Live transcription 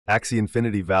Axie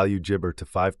Infinity value Jibber to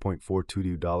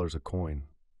 $5.422 a coin.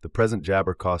 The present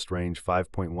Jabber cost range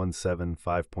 5.17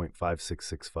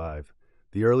 5.5665.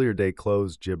 The earlier day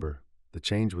closed Jibber. The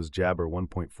change was Jabber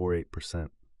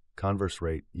 1.48%. Converse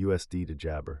rate USD to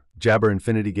Jabber. Jabber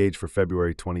Infinity gauge for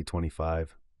February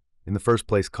 2025. In the first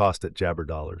place, cost at Jabber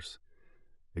dollars.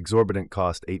 Exorbitant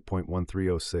cost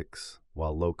 8.1306,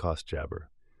 while low cost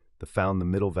Jabber. Found the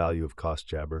middle value of cost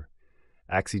Jabber.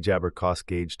 Axie Jabber cost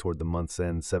gauge toward the month's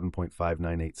end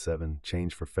 7.5987,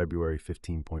 change for February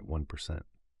 15.1%.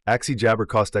 Axie Jabber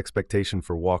cost expectation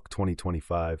for walk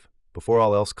 2025. Before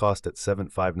all else, cost at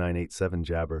 7.5987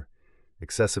 Jabber.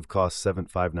 Excessive cost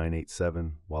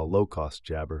 7.5987, while low cost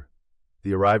Jabber.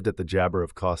 The arrived at the Jabber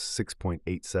of cost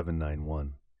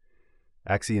 6.8791.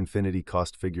 Axie Infinity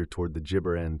cost figure toward the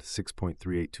Jibber end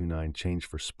 6.3829, change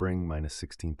for spring minus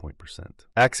 16%.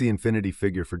 Axie Infinity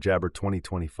figure for Jabber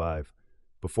 2025.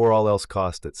 Before all else,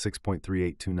 cost at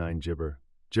 6.3829 Jibber.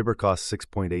 Jibber cost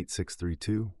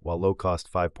 6.8632, while low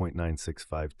cost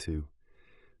 5.9652.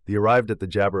 The arrived at the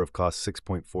Jabber of cost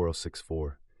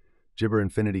 6.4064. Jibber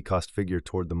Infinity cost figure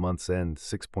toward the month's end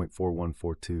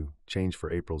 6.4142, change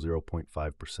for April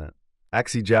 0.5%.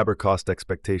 Axie Jabber cost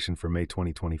expectation for May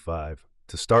 2025.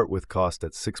 To start with, cost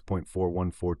at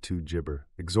 6.4142 Jibber.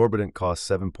 Exorbitant cost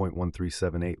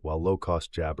 7.1378, while low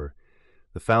cost Jabber.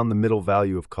 Found the middle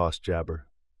value of cost Jabber.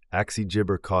 Axie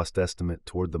Jibber cost estimate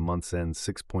toward the month's end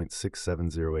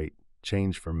 6.6708,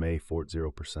 change for May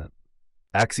 40%.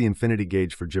 Axie Infinity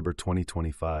gauge for Jibber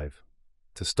 2025.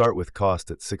 To start with, cost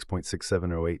at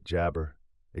 6.6708 Jabber.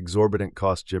 Exorbitant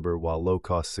cost Jibber, while low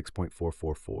cost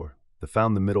 6.444.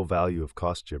 Found the middle value of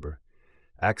cost Jibber.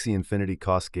 Axie Infinity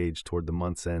cost gauge toward the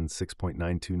month's end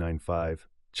 6.9295,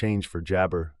 change for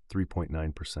Jabber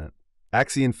 3.9%.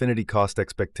 Axie Infinity cost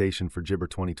expectation for Jibber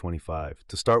 2025.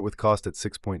 To start with, cost at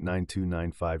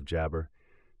 6.9295 Jabber.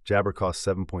 Jabber cost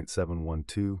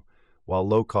 7.712, while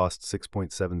low cost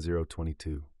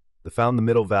 6.7022. Found the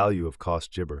middle value of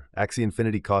cost Jibber. Axie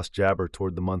Infinity cost Jabber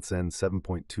toward the month's end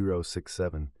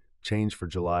 7.2067, change for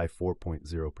July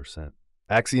 4.0%.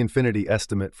 Axie Infinity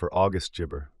estimate for August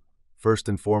Jibber. First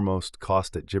and foremost,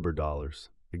 cost at Jibber dollars.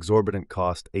 Exorbitant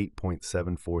cost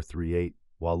 8.7438,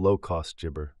 while low cost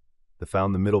Jibber.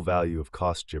 Found the middle value of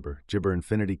cost Jibber. Jibber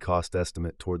Infinity cost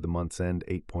estimate toward the month's end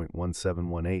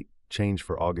 8.1718, change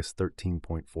for August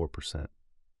 13.4%.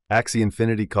 Axie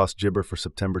Infinity cost Jibber for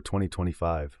September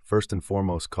 2025. First and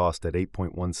foremost, cost at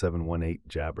 8.1718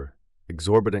 Jabber.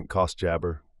 Exorbitant cost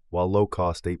Jabber, while low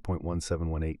cost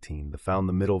 8.1718. Found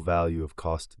the middle value of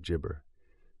cost Jibber.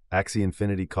 Axie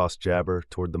Infinity cost Jabber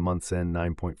toward the month's end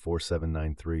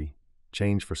 9.4793,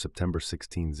 change for September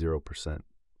 16.0%.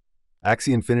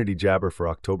 Axie Infinity Jabber for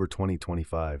October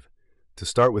 2025. To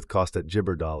start with, cost at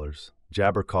Jibber dollars.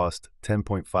 Jabber cost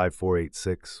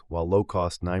 10.5486, while low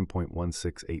cost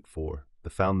 9.1684.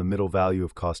 Found the middle value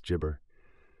of cost Jibber.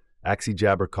 Axie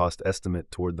Jabber cost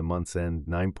estimate toward the month's end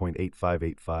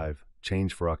 9.8585,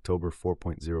 change for October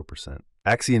 4.0%.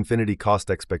 Axie Infinity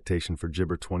cost expectation for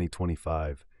Jibber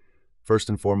 2025. First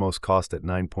and foremost, cost at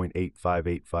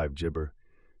 9.8585 Jibber.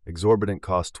 Exorbitant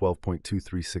cost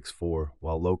 12.2364,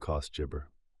 while low cost Jibber.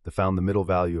 Found the middle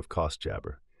value of cost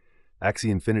Jabber.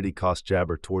 Axie Infinity cost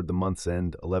Jabber toward the month's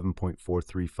end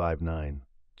 11.4359,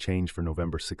 change for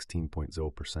November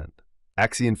 16.0%.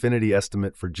 Axie Infinity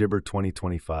estimate for Jibber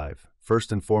 2025.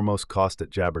 First and foremost, cost at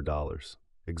Jabber dollars.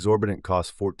 Exorbitant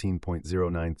cost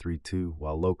 14.0932,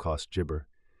 while low cost Jibber.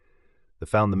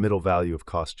 Found the middle value of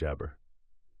cost Jabber.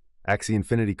 Axie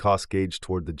Infinity cost gauge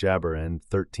toward the Jabber end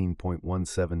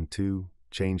 13.172,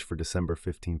 change for December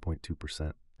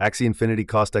 15.2%. Axie Infinity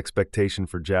cost expectation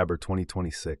for Jabber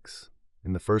 2026.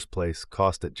 In the first place,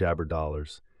 cost at Jabber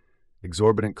dollars.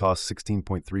 Exorbitant cost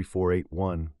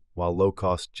 16.3481, while low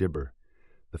cost Jibber.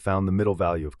 Found the middle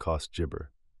value of cost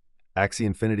Jibber. Axie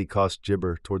Infinity cost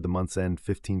Jibber toward the month's end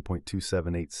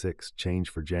 15.2786, change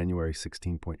for January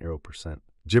 16.0%.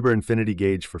 Jibber Infinity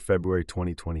gauge for February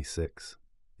 2026.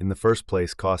 In the first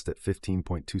place, cost at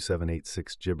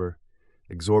 15.2786 Jibber.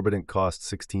 Exorbitant cost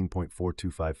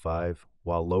 16.4255,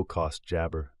 while low cost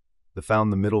Jabber.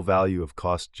 Found the middle value of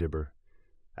cost Jibber.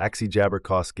 Axie Jabber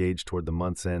cost gauge toward the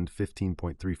month's end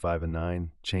 15.359,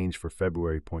 change for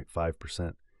February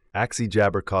 0.5%. Axie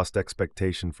Jabber cost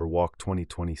expectation for walk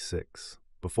 2026.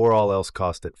 Before all else,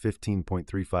 cost at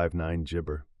 15.359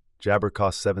 Jibber. Jabber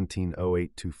cost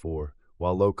 17.0824,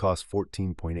 while low cost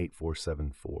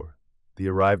 14.8474. The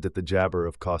arrived at the Jabber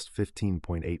of cost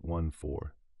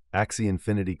 15.814. Axie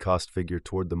Infinity cost figure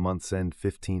toward the month's end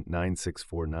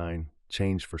 15.9649,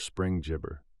 change for spring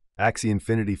Jibber. Axie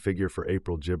Infinity figure for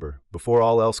April Jibber. Before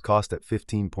all else, cost at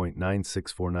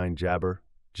 15.9649 Jabber.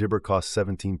 Jibber cost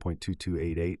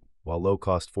 17.2288, while low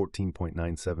cost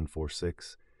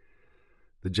 14.9746.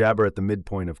 The Jabber at the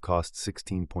midpoint of cost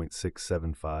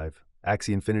 16.675.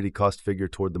 Axie Infinity cost figure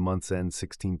toward the month's end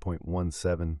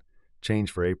 16.17.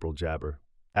 Change for April Jabber.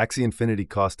 Axie Infinity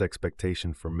cost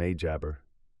expectation for May Jabber.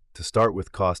 To start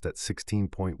with, cost at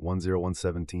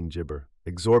 16.10117 Jibber.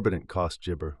 Exorbitant cost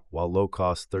Jibber, while low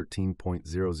cost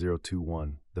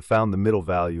 13.0021. Found the middle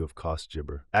value of cost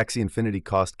Jibber. Axie Infinity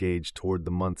cost gauge toward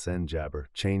the month's end Jabber.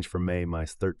 Change for May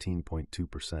minus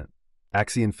 13.2%.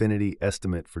 Axie Infinity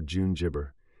estimate for June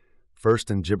Jibber.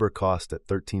 First and Jibber cost at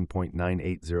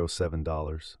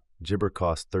 $13.9807. Jibber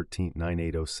cost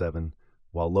 $13.9807,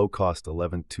 while low cost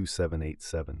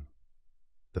 $11.2787.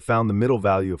 Found the middle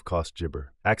value of cost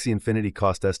Jibber. Axie Infinity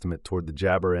cost estimate toward the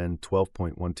Jabber end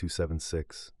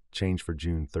 12.1276. Change for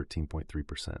June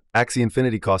 13.3%. Axie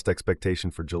Infinity cost expectation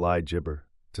for July Jibber.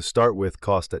 To start with,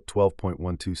 cost at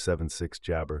 12.1276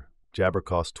 Jabber. Jabber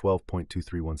cost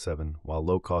 12.2317, while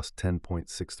low cost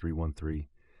 10.6313.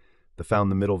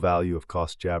 Found the middle value of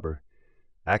cost Jabber.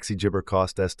 Axie Jibber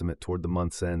cost estimate toward the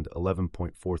month's end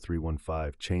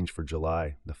 11.4315. Change for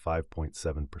July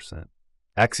 5.7%.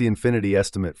 Axie Infinity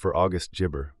estimate for August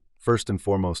Jibber. First and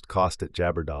foremost, cost at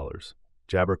Jabber dollars.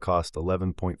 Jabber cost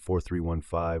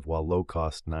 11.4315, while low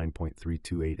cost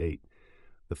 9.3288.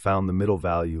 Found the middle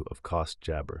value of cost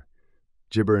Jabber.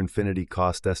 Jibber Infinity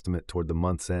cost estimate toward the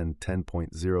month's end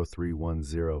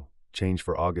 10.0310. Change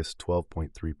for August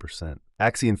 12.3%.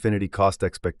 Axie Infinity cost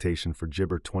expectation for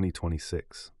Jibber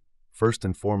 2026. First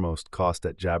and foremost, cost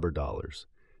at Jabber dollars.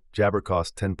 Jabber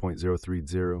cost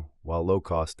 10.030, while low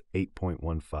cost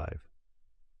 8.15.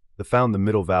 Found the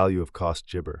middle value of cost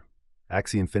Jibber.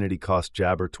 Axie Infinity cost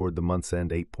Jabber toward the month's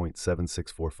end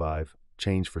 8.7645.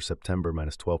 Change for September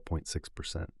minus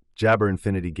 12.6%. Jabber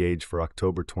Infinity gauge for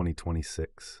October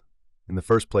 2026. In the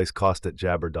first place, cost at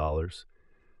Jabber dollars.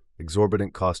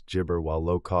 Exorbitant cost Jibber, while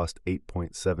low cost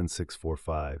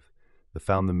 8.7645.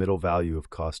 Found the middle value of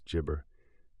cost Jibber.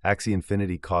 Axie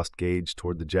Infinity cost gauge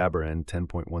toward the Jabber end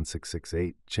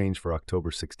 10.1668. Change for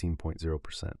October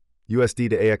 16.0%. USD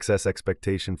to AXS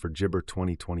expectation for Jibber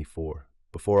 2024.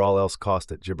 Before all else,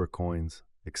 cost at Jibber coins.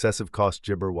 Excessive cost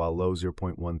Jibber, while low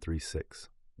 0.136.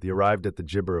 Arrived at the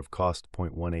Jibber of cost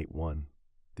 0.181.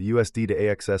 The USD to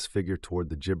AXS figure toward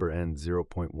the Jibber end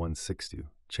 0.162.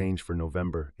 Change for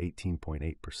November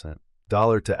 18.8%.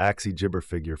 Dollar to Axie Jibber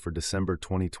figure for December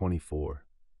 2024.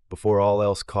 Before all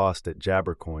else, cost at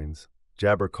Jabber coins.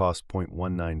 Jabber cost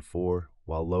 0.194,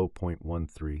 while low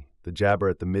 0.13. The Jabber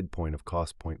at the midpoint of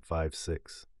cost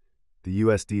 0.56. The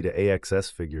USD to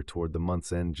AXS figure toward the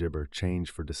month's end Jibber. Change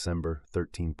for December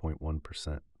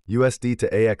 13.1%. USD to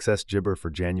AXS Jibber for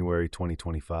January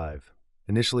 2025.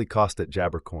 Initially, cost at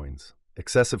Jabber coins.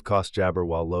 Excessive cost Jabber,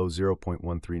 while low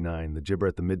 0.139. The Jibber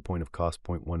at the midpoint of cost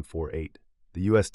 0.148. The USD